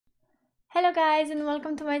Hello guys and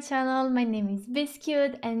welcome to my channel. My name is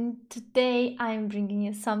Biscuit and today I'm bringing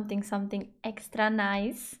you something extra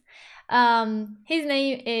nice. His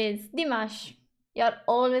name is Dimash. You're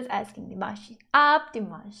always asking Dimash up,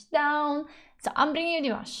 Dimash down. So I'm bringing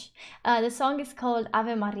you Dimash. The song is called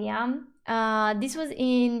Ave Maria. This was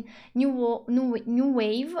in New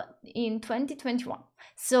Wave in 2021.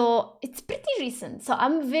 So it's pretty recent. So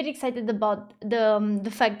I'm very excited about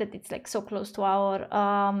the fact that it's like so close to our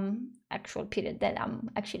actual period that I'm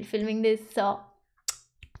actually filming this. So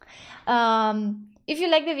if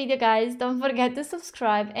you like the video, guys, don't forget to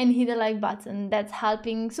subscribe and hit the like button. That's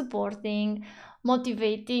helping, supporting,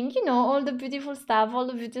 motivating, you know, all the beautiful stuff.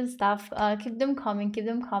 Keep them coming, keep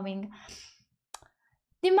them coming.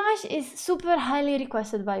 Dimash is super highly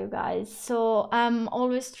requested by you guys, so I'm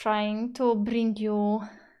always trying to bring you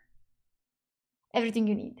everything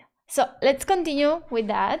you need. So let's continue with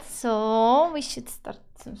that. So we should start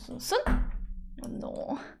soon. Oh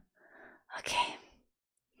no. Okay.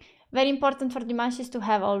 Very important for Dimash is to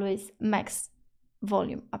have always max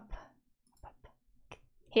volume up.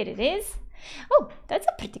 Here it is. Oh, that's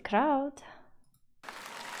a pretty crowd.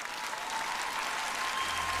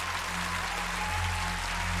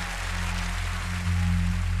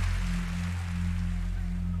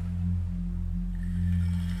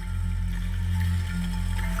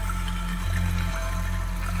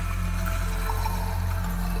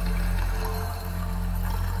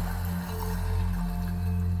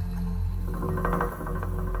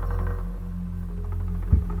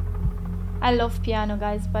 I love piano,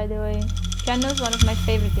 guys, by the way. Piano is one of my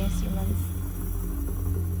favorite instruments.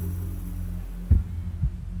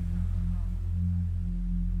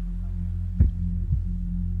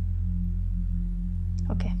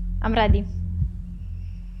 Okay, I'm ready.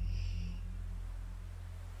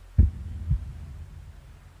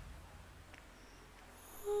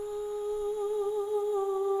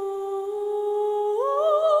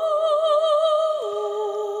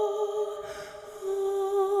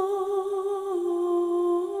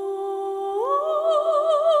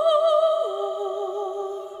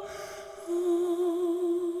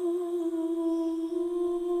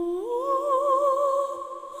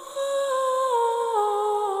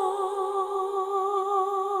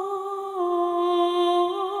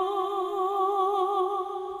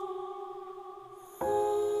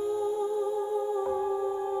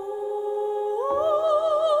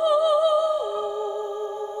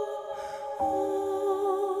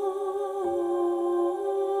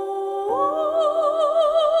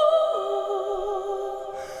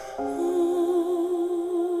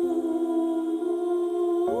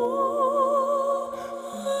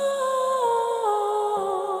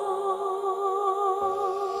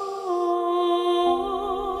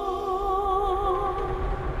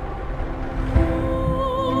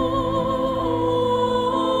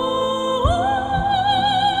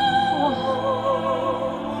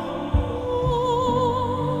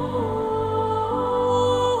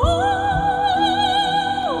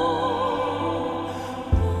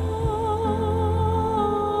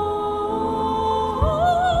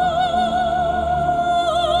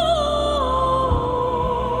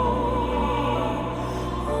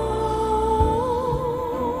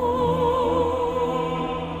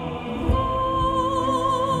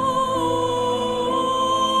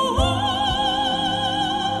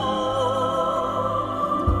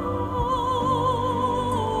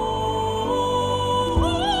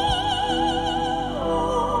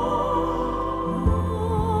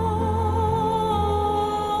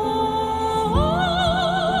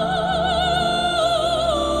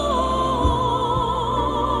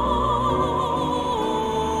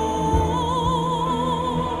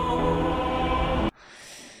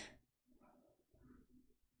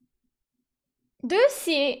 Do you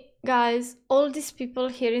see, guys, all these people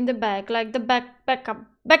here in the back, like the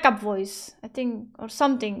backup voice, I think, or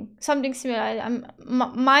something similar.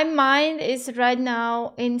 My mind is right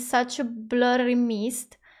now in such a blurry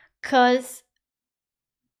mist, cause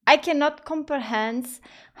I cannot comprehend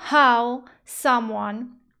how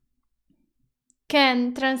someone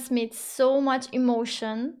can transmit so much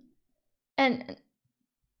emotion and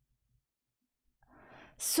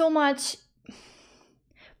so much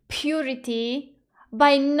purity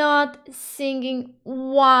by not singing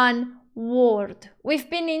one word. We've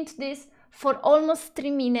been into this for almost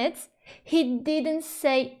 3 minutes. He didn't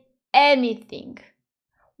say anything,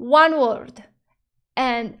 one word,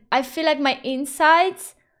 and I feel like my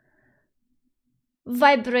insides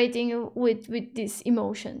vibrating with these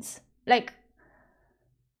emotions. Like,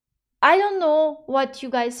 I don't know what you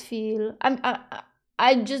guys feel.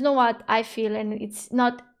 I just know what I feel, and it's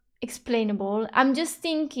not explainable. I'm just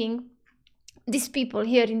thinking these people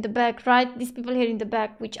here in the back, right? These people here in the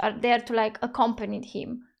back, which are there to like accompany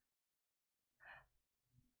him.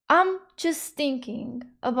 I'm just thinking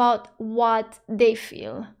about what they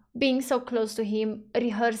feel being so close to him,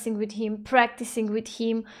 rehearsing with him, practicing with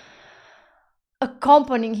him,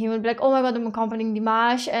 accompanying him. Will be like, oh my god, I'm accompanying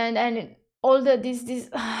Dimash, and all the this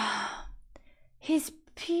he's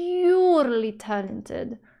purely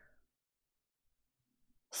talented.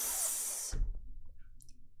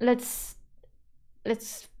 Let's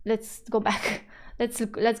go back.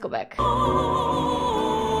 Let's go back.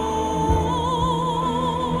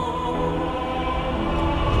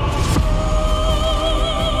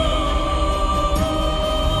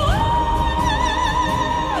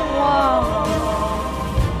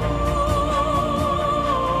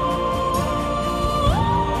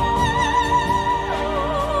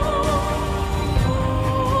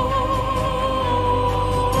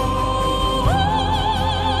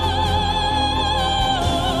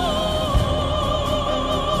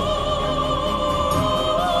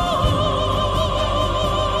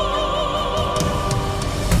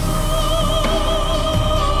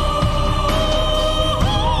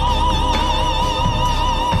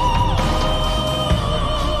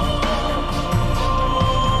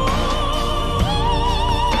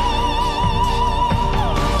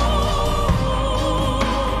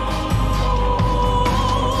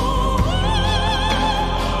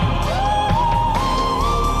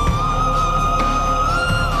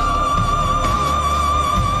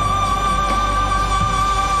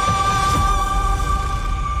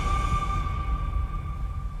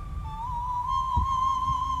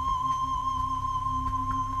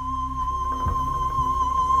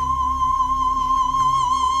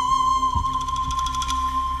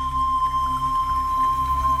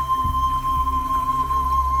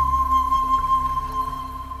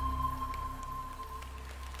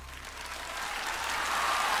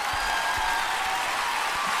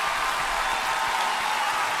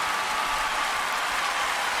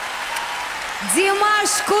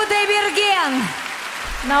 Dimash Kudaibergen.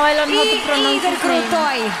 Now I learn how to pronounce his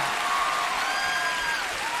name.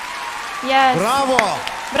 Yes. Браво!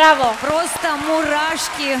 Bravo. Просто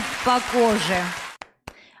мурашки по коже.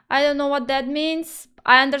 I don't know what that means.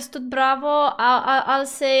 I understood bravo. I'll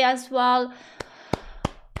say as well.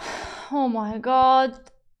 Oh my god.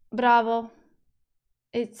 Bravo.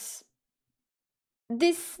 It's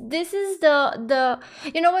this is the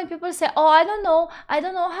you know when people say, oh, I don't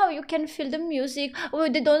know how you can feel the music, or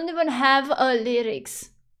they don't even have lyrics.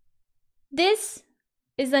 This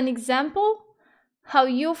is an example how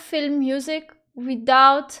you feel music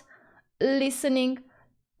without listening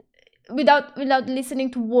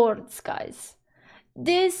to words, guys.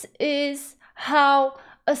 This is how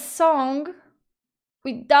a song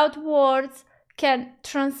without words can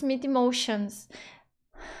transmit emotions.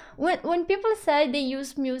 When people say they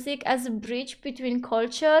use music as a bridge between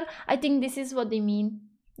culture, I think this is what they mean.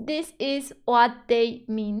 This is what they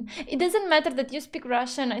mean. It doesn't matter that you speak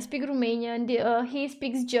Russian, I speak Romanian, he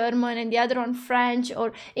speaks German, and the other one French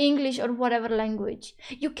or English or whatever language.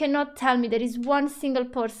 You cannot tell me there is one single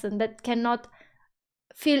person that cannot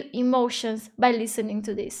feel emotions by listening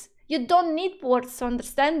to this. You don't need words to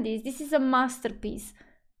understand this. This is a masterpiece.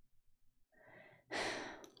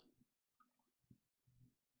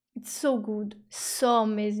 It's so good, so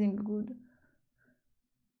amazing good.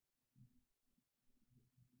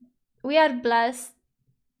 We are blessed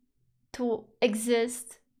to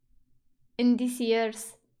exist in these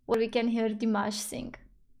years where we can hear Dimash sing.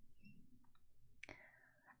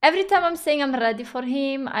 Every time I'm saying I'm ready for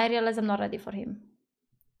him, I realize I'm not ready for him.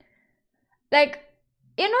 Like,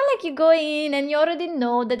 you know, like you go in and you already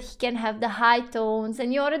know that he can have the high tones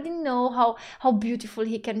and you already know how beautiful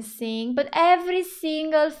he can sing, but every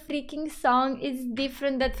single freaking song is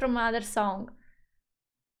different than from other song.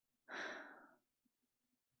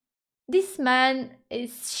 This man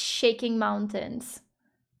is shaking mountains.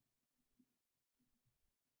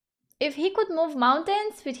 If he could move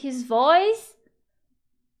mountains with his voice,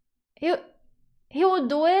 he would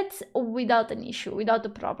do it without an issue, without a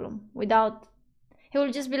problem, he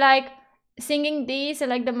will just be like singing this, and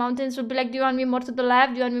like the mountains will be like, do you want me more to the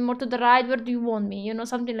left? Do you want me more to the right? Where do you want me? You know,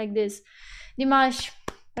 something like this. Dimash,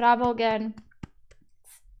 bravo again.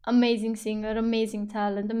 Amazing singer, amazing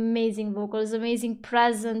talent, amazing vocals, amazing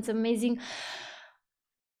presence, amazing...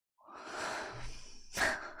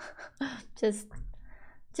 just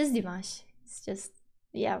Dimash. It's just,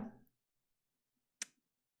 yeah.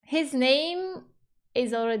 His name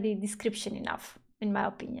is already description enough, in my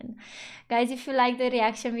opinion. Guys, if you like the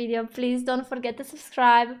reaction video, please don't forget to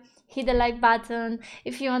subscribe, hit the like button.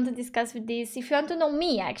 If you want to discuss with this, if you want to know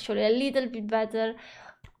me actually a little bit better,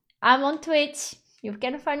 I'm on Twitch. You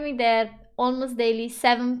can find me there almost daily,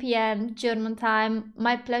 7 p.m. German time.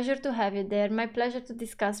 My pleasure to have you there. My pleasure to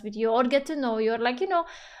discuss with you or get to know you, or like, you know,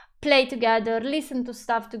 play together, listen to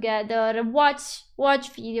stuff together, watch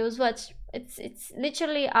videos, watch. It's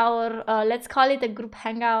literally our let's call it a group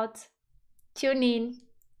hangout. Tune in.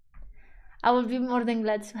 I will be more than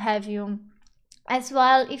glad to have you. As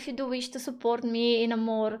well, if you do wish to support me in a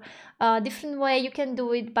more different way, you can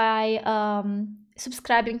do it by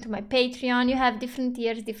subscribing to my Patreon. You have different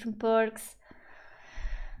tiers, different perks.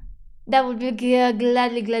 That would be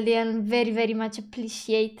gladly and very much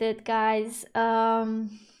appreciated, guys.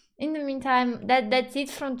 In the meantime, that's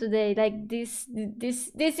it from today. Like this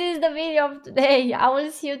is the video of today. I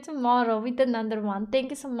will see you tomorrow with another one.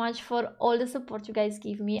 Thank you so much for all the support you guys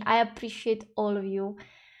give me. I appreciate all of you.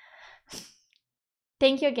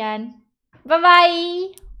 Thank you again. Bye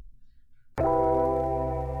bye.